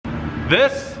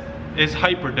This is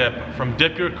Hyperdip from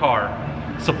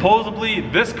DipyourCar. Supposedly,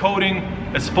 this coating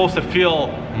is supposed to feel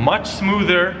much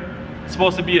smoother. It's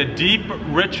supposed to be a deep,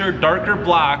 richer, darker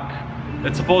black.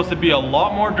 It's supposed to be a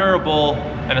lot more durable,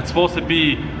 and it's supposed to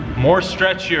be more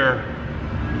stretchier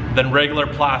than regular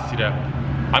Plasti Dip.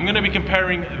 I'm gonna be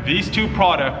comparing these two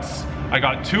products. I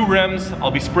got two rims.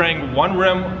 I'll be spraying one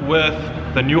rim with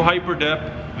the new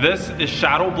Hyperdip. This is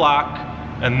Shadow Black,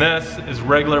 and this is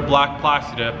regular black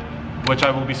Plasti Dip, which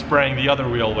I will be spraying the other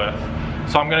wheel with.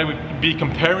 So I'm gonna be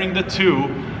comparing the two,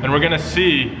 and we're gonna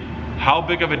see how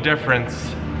big of a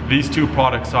difference these two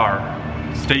products are.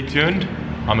 Stay tuned.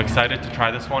 I'm excited to try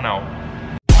this one out.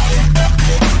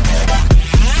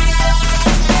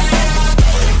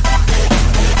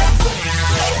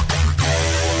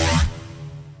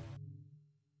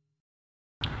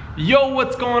 Yo,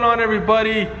 what's going on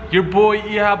everybody? Your boy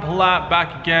Ihab Halat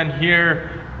back again here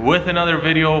with another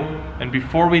video. And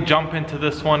before we jump into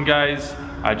this one, guys,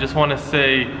 I just want to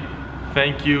say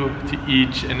thank you to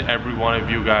each and every one of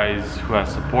you guys who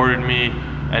has supported me,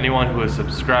 anyone who has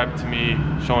subscribed to me,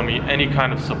 shown me any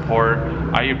kind of support.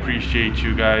 I appreciate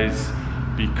you guys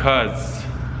because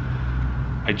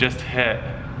I just hit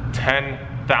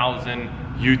 10,000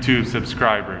 YouTube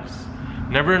subscribers.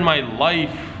 Never in my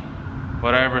life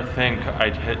would I ever think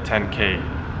I'd hit 10K.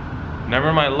 Never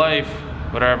in my life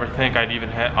would I ever think I'd even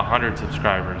hit 100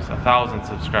 subscribers, 1,000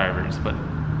 subscribers, but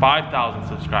 5,000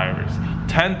 subscribers,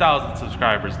 10,000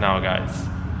 subscribers now, guys.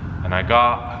 And I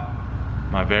got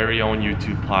my very own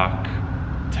YouTube plaque,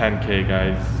 10K,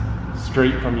 guys,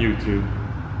 straight from YouTube.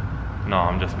 No,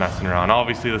 I'm just messing around.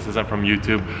 Obviously this isn't from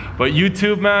YouTube, but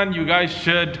YouTube, man, you guys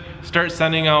should start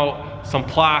sending out some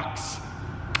plaques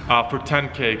for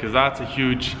 10K, because that's a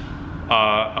huge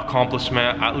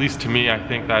accomplishment, at least to me. I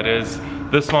think that is.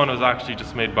 This one was actually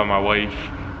just made by my wife,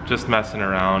 just messing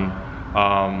around.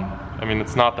 I mean,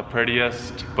 it's not the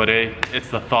prettiest, but hey, it's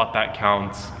the thought that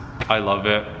counts. I love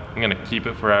it. I'm gonna keep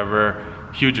it forever.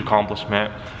 Huge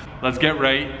accomplishment. Let's get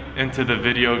right into the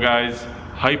video, guys.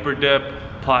 Hyperdip,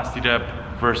 Plasti Dip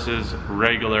versus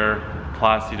regular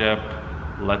Plasti Dip.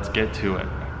 Let's get to it.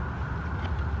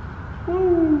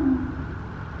 Woo!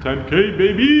 10K,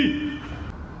 baby!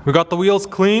 We got the wheels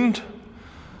cleaned.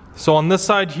 So on this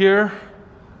side here,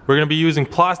 we're gonna be using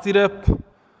Plasti Dip.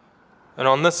 And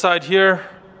on this side here,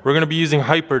 we're gonna be using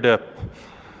Hyperdip.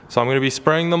 So I'm gonna be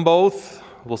spraying them both.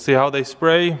 We'll see how they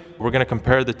spray. We're gonna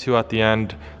compare the two at the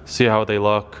end, see how they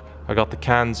look. I got the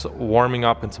cans warming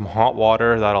up in some hot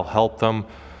water. That'll help them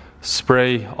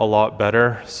spray a lot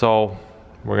better. So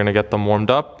we're gonna get them warmed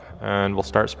up and we'll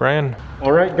start spraying.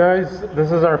 All right, guys,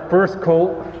 this is our first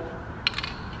coat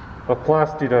of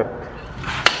Plasti Dip,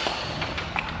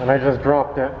 and I just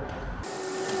dropped it.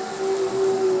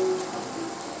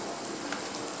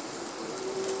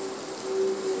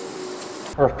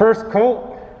 Our first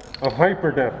coat of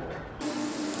Hyperdip.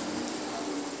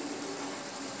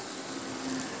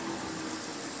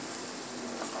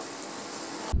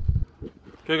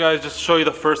 Okay guys, just to show you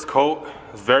the first coat.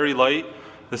 It's very light.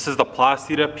 This is the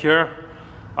Plasti Dip here.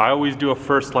 I always do a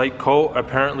first light coat.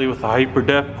 Apparently with the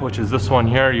Hyperdip, which is this one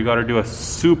here, you gotta do a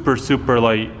super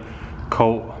light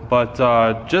coat. But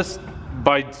just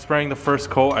by spraying the first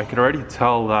coat, I could already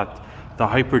tell that the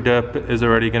Hyperdip is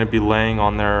already gonna be laying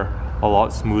on there a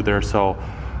lot smoother. So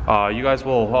you guys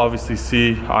will obviously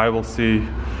see, I will see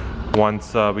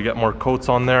once we get more coats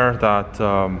on there, that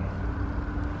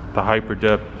the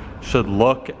Hyperdip should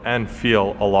look and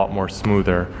feel a lot more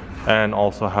smoother and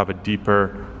also have a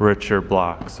deeper, richer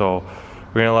black. So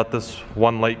we're gonna let this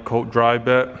one light coat dry a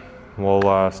bit.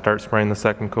 We'll start spraying the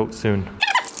second coat soon.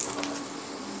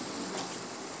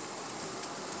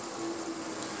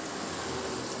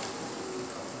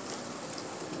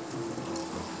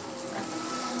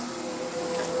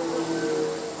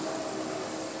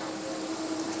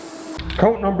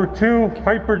 Coat number 2,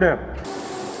 Hyperdip.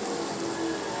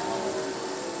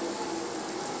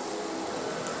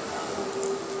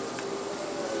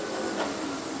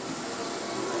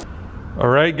 All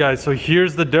right guys, so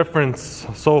here's the difference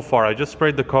so far. I just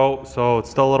sprayed the coat, so it's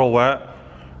still a little wet,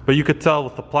 but you could tell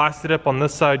with the Plasti Dip on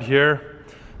this side here,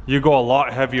 you go a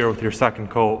lot heavier with your second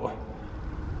coat.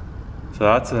 So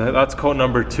that's coat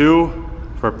number 2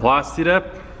 for Plasti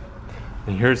Dip,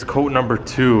 and here's coat number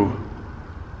 2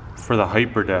 for the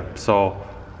Hyperdip. So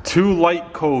 2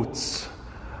 light coats.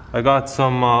 I got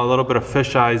some a little bit of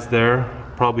fish eyes there.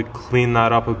 Probably clean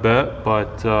that up a bit,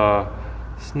 but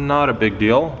it's not a big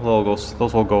deal.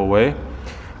 Those will go away.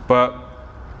 But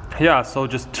yeah, so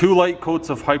just 2 light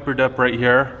coats of Hyperdip right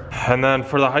here. And then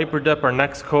for the Hyperdip, our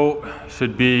next coat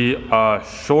should be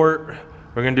short.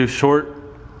 We're gonna do short,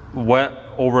 wet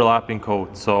overlapping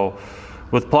coat. So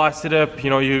with Plasti Dip, you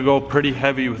know, you go pretty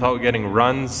heavy without getting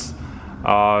runs.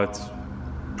 It's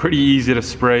pretty easy to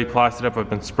spray. Plasti Dip I've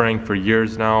been spraying for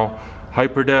years now.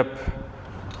 Hyperdip,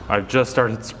 I've just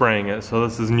started spraying it, so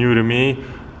this is new to me.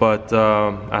 But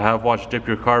I have watched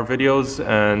DipyourCar videos,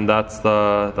 and that's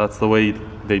the way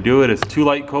they do it. It's 2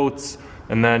 light coats,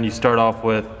 and then you start off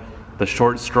with the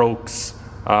short strokes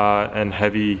and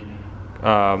heavy,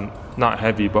 not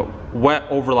heavy, but wet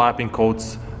overlapping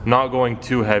coats, not going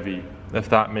too heavy, if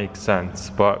that makes sense.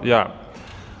 But yeah,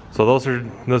 so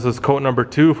this is coat number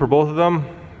 2 for both of them.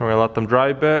 We're gonna let them dry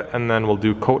a bit, and then we'll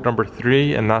do coat number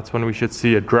 3, and that's when we should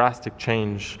see a drastic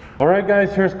change. All right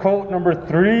guys, here's coat number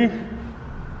 3.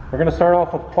 We're gonna start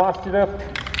off with Plasti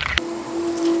Dip.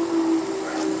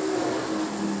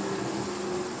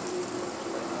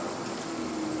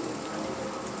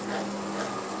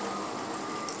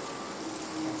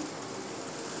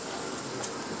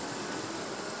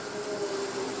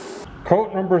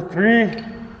 Coat number 3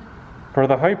 for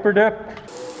the Hyperdip.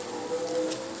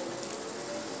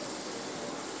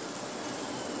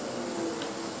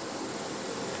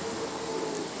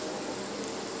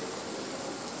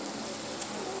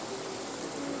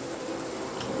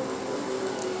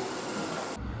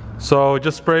 So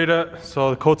just sprayed it,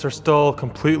 so the coats are still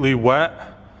completely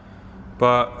wet.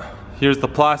 But here's the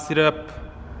Plasti Dip.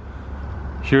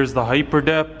 Here's the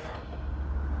Hyperdip.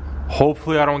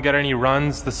 Hopefully I don't get any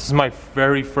runs. This is my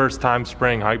very first time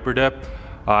spraying Hyperdip.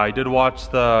 I did watch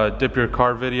the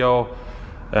DipyourCar video,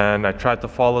 and I tried to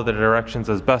follow the directions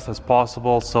as best as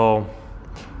possible, so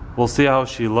we'll see how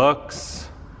she looks.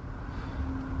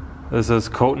 This is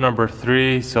coat number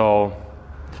 3, so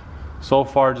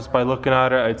far just by looking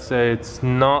at it, I'd say it's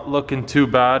not looking too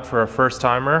bad for a first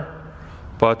timer,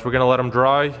 but we're gonna let them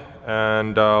dry,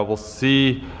 and we'll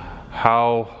see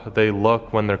how they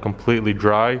look when they're completely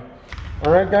dry.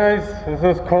 All right guys,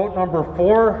 this is coat number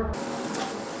 4.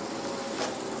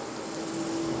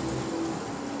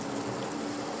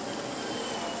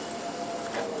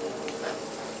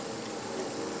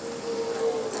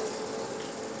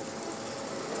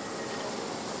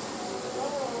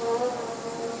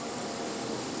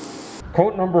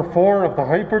 Coat number 4 of the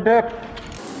Hyperdip.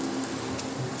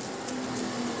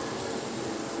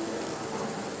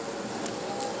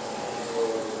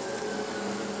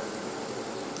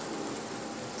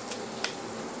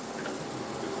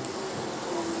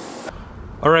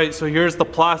 Alright, so here's the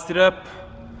Plasti Dip.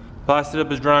 Plasti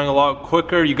Dip is drying a lot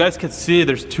quicker. You guys can see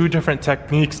there's 2 different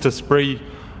techniques to spray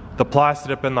the Plasti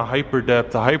Dip and the Hyperdip.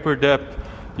 The Hyperdip,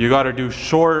 you gotta do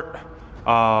short,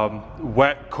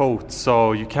 wet coats,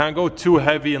 so you can't go too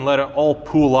heavy and let it all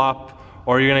pool up,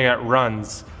 or you're gonna get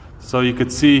runs. So you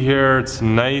could see here it's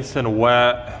nice and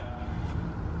wet,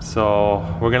 so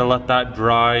we're gonna let that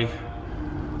dry.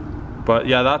 But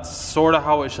yeah, that's sort of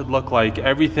how it should look like.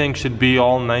 Everything should be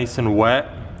all nice and wet.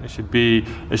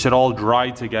 It should all dry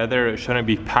together. It shouldn't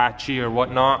be patchy or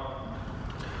whatnot.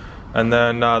 And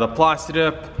then the Plasti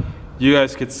Dip, you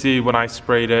guys could see when I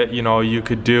sprayed it, you know, you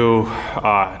could do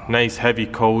nice heavy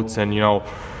coats, and you know,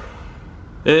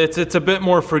 it's a bit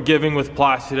more forgiving with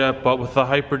Plasti Dip, but with the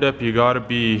Hyperdip, you gotta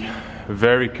be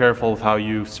very careful with how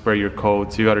you spray your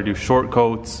coats. You gotta do short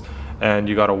coats, and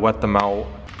you gotta wet them out.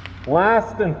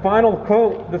 Last and final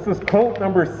coat, this is coat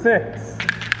number 6.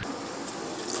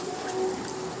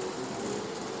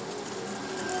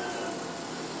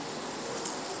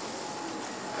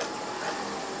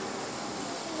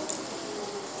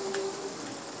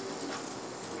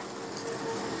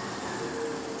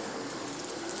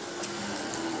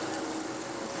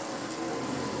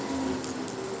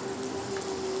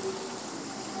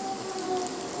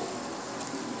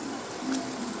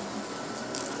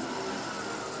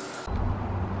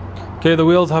 Okay, the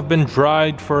wheels have been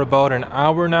dried for about an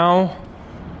hour now.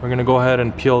 We're gonna go ahead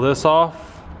and peel this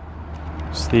off.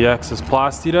 It's the excess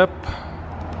Plasti Dip.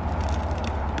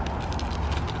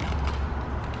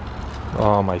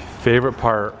 Oh, my favorite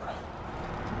part.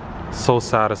 So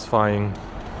satisfying.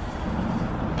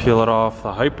 Peel it off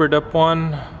the Hyperdip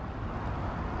one.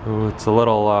 Ooh, it's a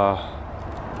little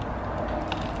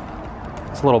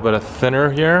bit of thinner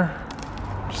here,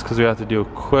 just because we have to do a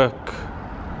quick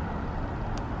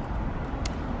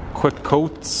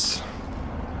coats.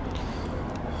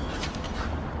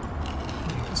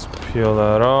 Just peel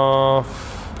that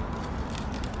off.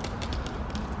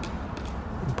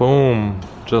 Boom,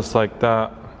 just like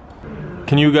that.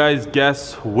 Can you guys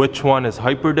guess which one is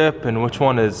Hyperdip and which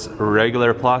one is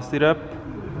regular Plasti Dip?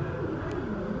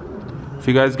 If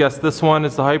you guys guess this one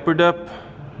is the Hyperdip,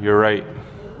 you're right.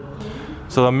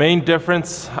 So the main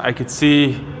difference I could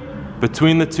see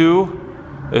between the two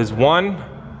is, one,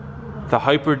 the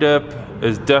Hyperdip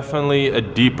is definitely a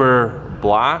deeper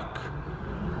black.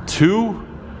 2,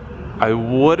 I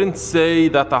wouldn't say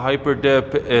that the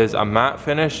Hyperdip is a matte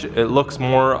finish. It looks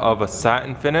more of a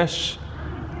satin finish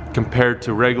compared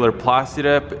to regular Plasti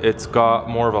Dip. It's got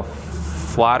more of a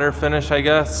flatter finish, I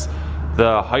guess.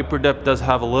 The Hyperdip does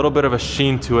have a little bit of a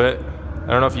sheen to it. I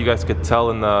don't know if you guys could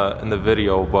tell in the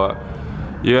video, but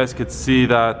you guys could see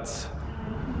that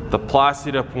the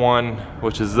Plasti Dip one,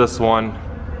 which is this one,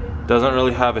 doesn't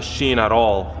really have a sheen at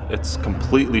all. It's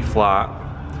completely flat.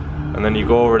 And then you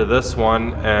go over to this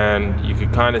one and you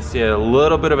can kind of see a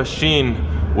little bit of a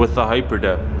sheen with the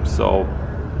Hyperdip. So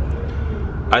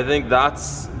I think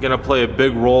that's gonna play a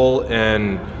big role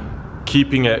in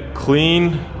keeping it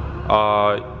clean.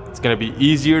 It's gonna be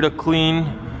easier to clean,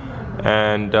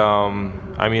 and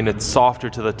I mean, it's softer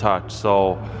to the touch.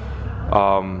 So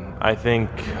I think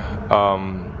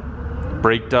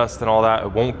brake dust and all that,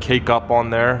 it won't cake up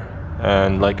on there,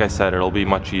 and like I said, it'll be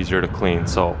much easier to clean.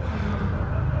 So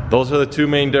those are the 2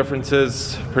 main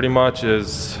differences pretty much.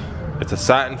 Is it's a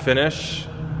satin finish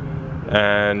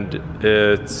and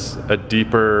it's a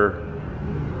deeper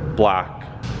black.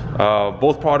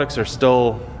 Both products are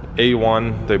still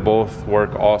A1. They both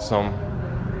work awesome.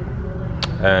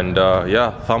 And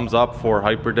yeah, thumbs up for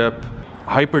Hyperdip.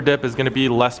 Hyperdip is gonna be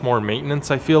more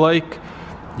maintenance, I feel like.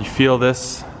 You feel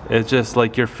this, it's just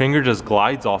like your finger just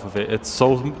glides off of it. It's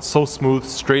so smooth,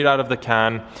 straight out of the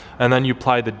can. And then you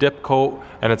apply the dip coat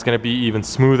and it's gonna be even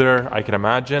smoother, I can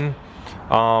imagine.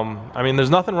 I mean, there's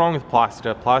nothing wrong with Plasti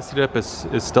Dip. Plasti Dip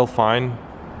is still fine,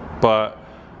 but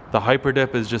the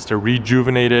Hyperdip is just a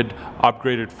rejuvenated,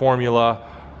 upgraded formula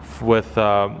with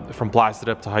from Plasti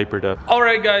Dip to Hyperdip. All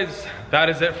right, guys, that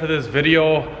is it for this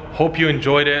video. Hope you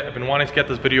enjoyed it. I've been wanting to get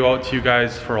this video out to you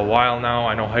guys for a while now.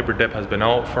 I know Hyperdip has been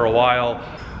out for a while,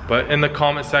 but in the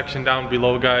comment section down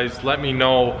below, guys, let me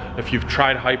know if you've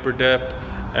tried Hyperdip,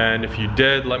 and if you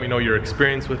did, let me know your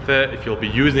experience with it, if you'll be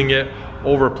using it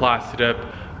over Plasti Dip.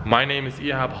 My name is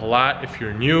Ihab Halat. If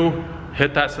you're new,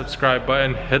 hit that subscribe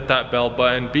button, hit that bell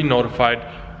button, be notified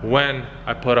when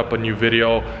I put up a new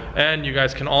video. And you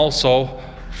guys can also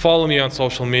follow me on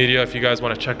social media if you guys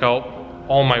want to check out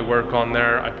all my work on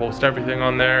there. I post everything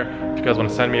on there. If you guys want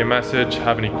to send me a message,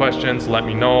 have any questions, let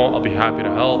me know. I'll be happy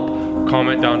to help.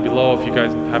 Comment down below if you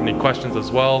guys have any questions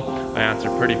as well. I answer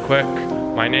pretty quick.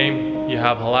 My name,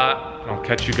 Ihab Halat, and I'll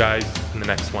catch you guys in the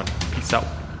next one. Peace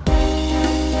out.